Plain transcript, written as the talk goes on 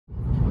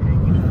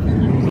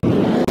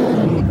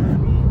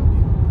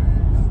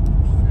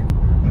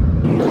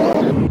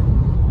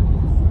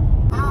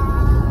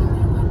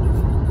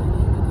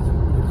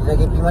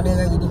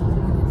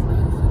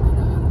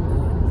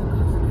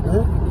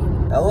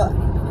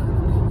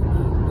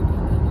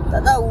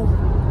Tak tahu.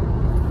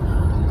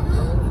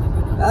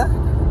 Ha?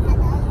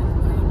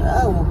 Tak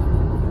tahu.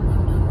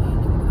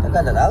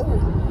 Takkan tak tahu.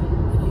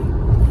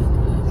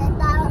 Tak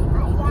tahu.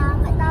 Yang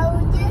tak tahu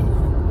je.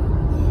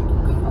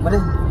 Apa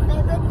dia?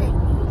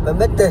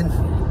 Badminton.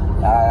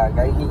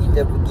 Kali ni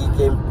kita pergi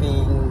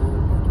camping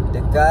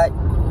dekat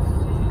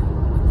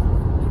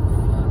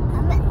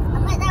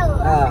Ahmad tahu.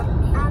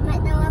 Ahmad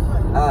tahu apa?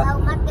 Tahu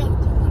makan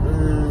je.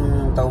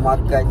 Tahu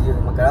makan je.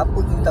 Makan apa?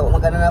 Kita tak bawa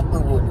makanan apa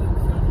pun.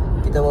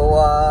 Kita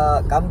bawa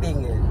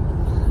kambing je,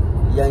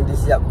 yang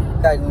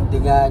disiapkan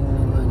dengan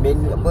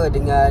menu apa,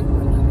 dengan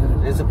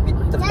resepi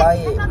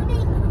terbaik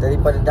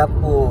daripada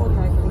dapur.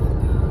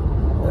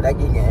 Oh,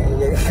 daging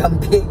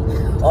kambing.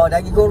 Oh,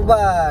 daging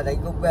korban.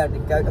 Daging korban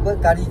apa,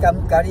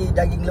 kari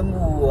daging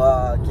lembu.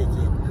 Okey.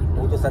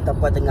 Untuk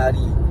santapan tengah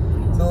hari.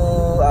 So,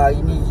 hari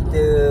ni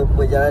kita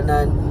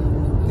perjalanan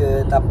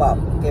ke tapak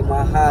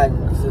khemahan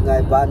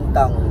Sungai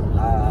Bantang,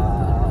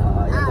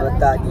 yang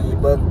terletak di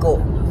Bekok.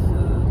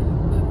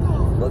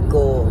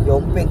 Bekok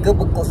Yompeng ke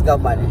Bekok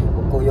Segaman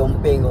Bekok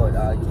Yompeng kot.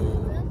 Okey.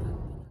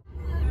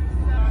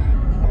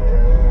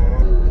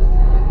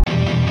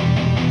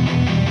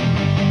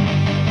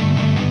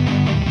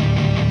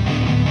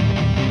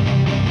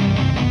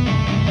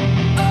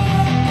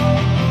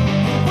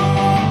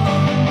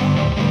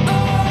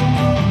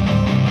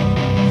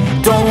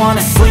 Don't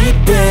wanna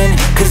sleep in,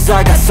 cause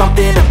I got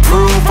something to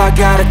prove. I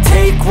gotta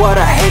take what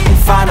I hate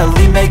and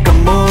finally make a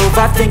move.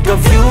 I think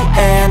of you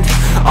and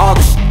all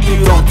the shit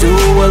you don't do.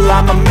 Well,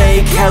 I'ma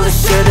make hella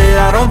sure that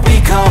I don't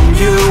become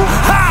you.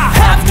 I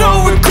have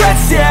no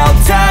regrets, yeah, I'll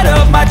tie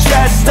up my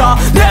chest. I'll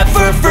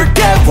never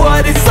forget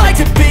what it's like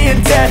to be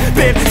in debt.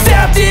 Been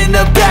stabbed in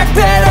the back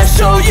bed, I'll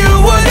show you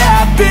what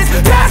happens.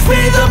 Pass me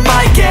the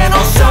mic and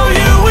I'll show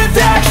you with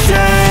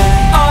action.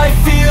 I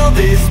feel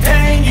this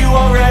pain, you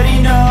already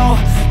know.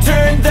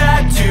 Turn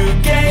that to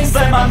gains,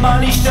 let my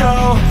money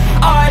show.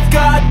 I've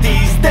got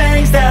these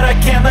things that I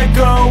can't let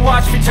go.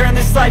 Watch me turn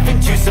this life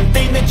into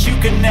something that you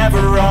could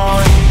never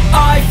own.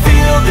 I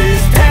feel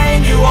this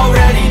pain, you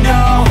already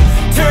know.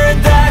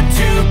 Turn that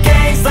to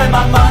gains, let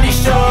my money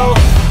show.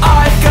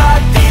 I've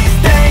got these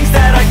things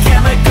that I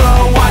can't let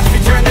go. Watch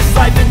me turn this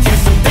life into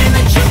something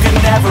that you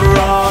could never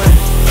own.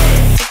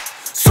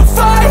 So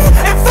fight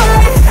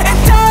and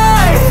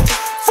die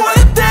for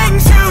the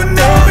things you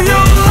know you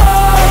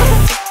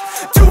love.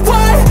 Do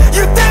what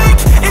you think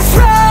is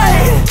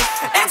right,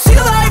 and see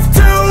life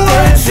do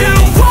what you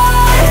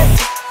want.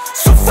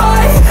 So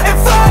fight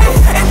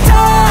and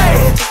die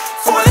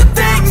for the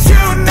things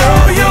you know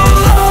you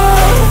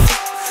love.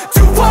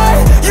 Do what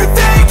you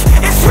think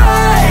is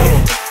right,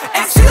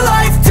 and see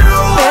life do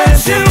what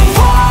you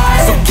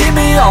want. So give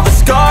me all the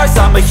scars,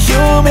 I'm a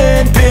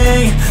human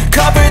being.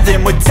 Cover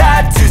them with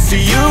tattoos so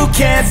you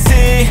can't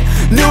see.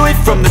 Knew it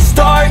from the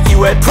start,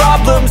 you had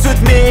problems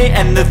with me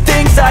and the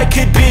things I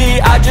could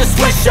be, I just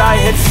wish I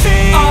had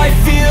seen. I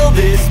feel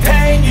this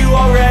pain, you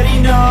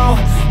already know.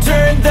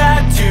 Turn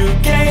that to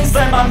gains,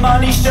 let my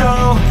money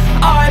show.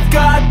 I've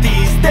got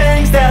these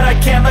things that I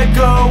can't let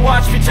go.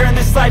 Watch me turn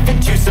this life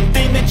into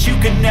something that you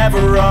could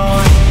never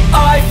own.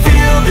 I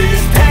feel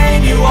this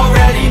pain, you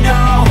already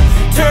know.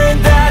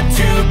 Turn that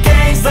to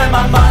gains, let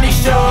my money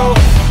show.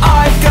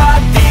 I've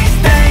got these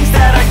things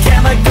that I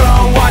can't let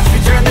go. Watch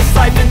me turn this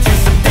life into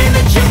something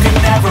that you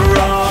could never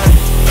own.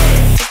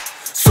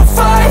 So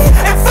fight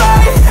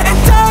and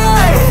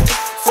die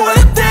for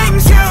the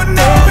things you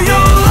know you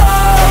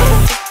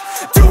love.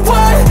 Do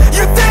what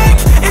you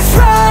think is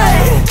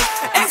right,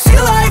 and see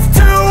life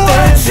do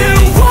what you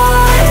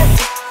want.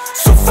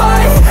 So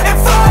fight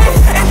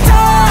and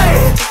die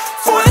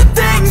for the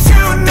things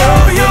you know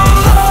you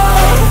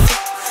love.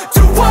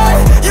 Do what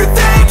you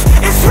think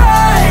is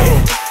right,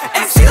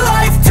 and see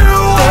life do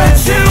what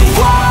you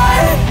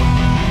want.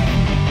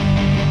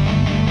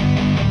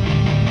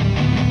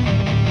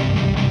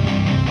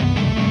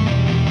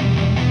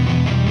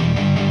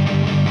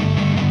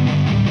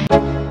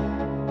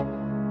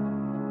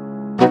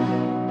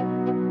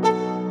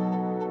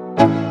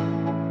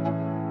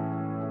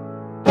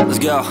 Let's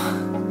go.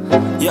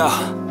 Yo,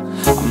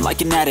 I'm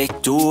like an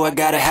addict, do I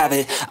gotta have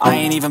it. I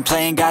ain't even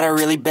playing, got a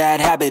really bad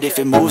habit. If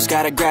it moves,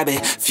 gotta grab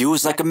it,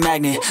 fuse like a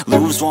magnet.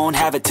 Lose, won't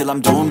have it till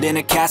I'm doomed in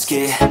a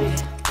casket.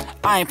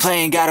 I ain't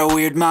playing, got a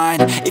weird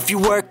mind. If you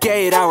work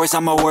 8 hours,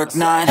 I'ma work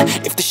 9.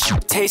 If the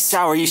shit tastes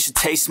sour, you should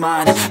taste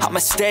mine. I'ma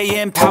stay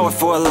in power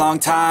for a long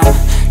time.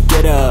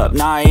 Get up,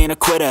 nah, I ain't a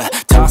quitter.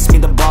 Toss me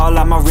the ball,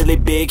 I'm a really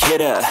big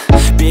hitter.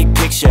 Big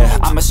picture,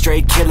 I'm a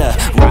straight killer.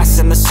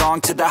 Rising the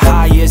song to the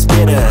highest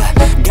bidder.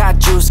 Got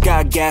juice,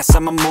 got gas,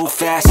 I'ma move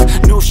fast.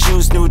 New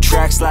shoes, new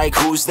tracks, like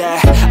who's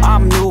that?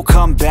 I'm new,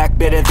 come back,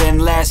 better than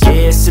last.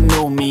 Yeah, it's a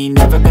new me,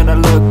 never gonna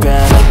look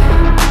back.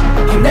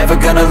 I'm never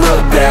gonna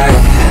look back.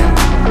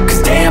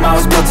 Cause damn, I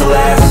was built to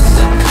last.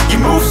 You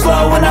move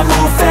slow and I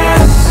move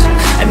fast,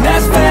 and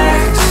that's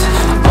facts.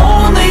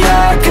 Only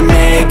I can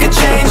make a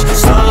change.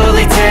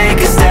 Slowly take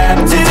a step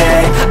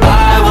today.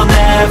 I will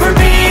never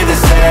be the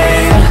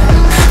same.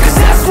 Cause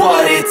that's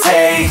what it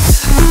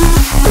takes.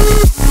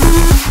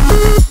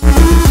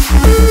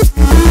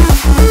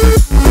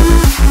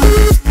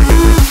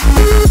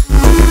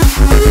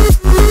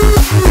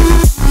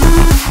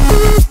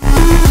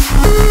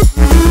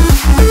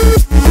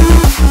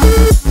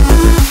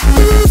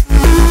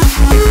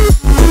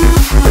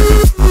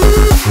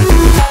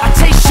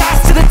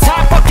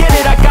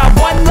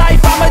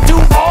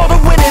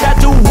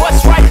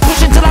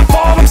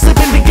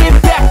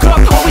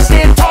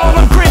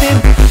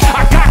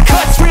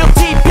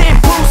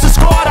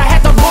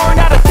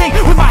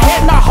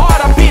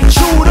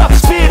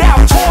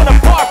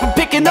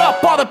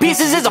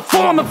 pieces is a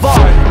form of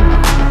art.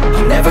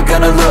 I'm never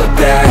gonna look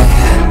back,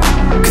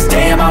 cause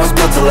damn, I was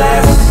built to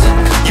last.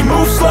 You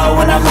move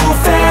slow and I move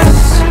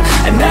fast,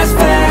 and that's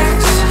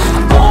facts.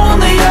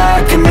 Only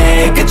I can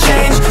make a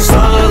change,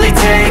 slowly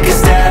take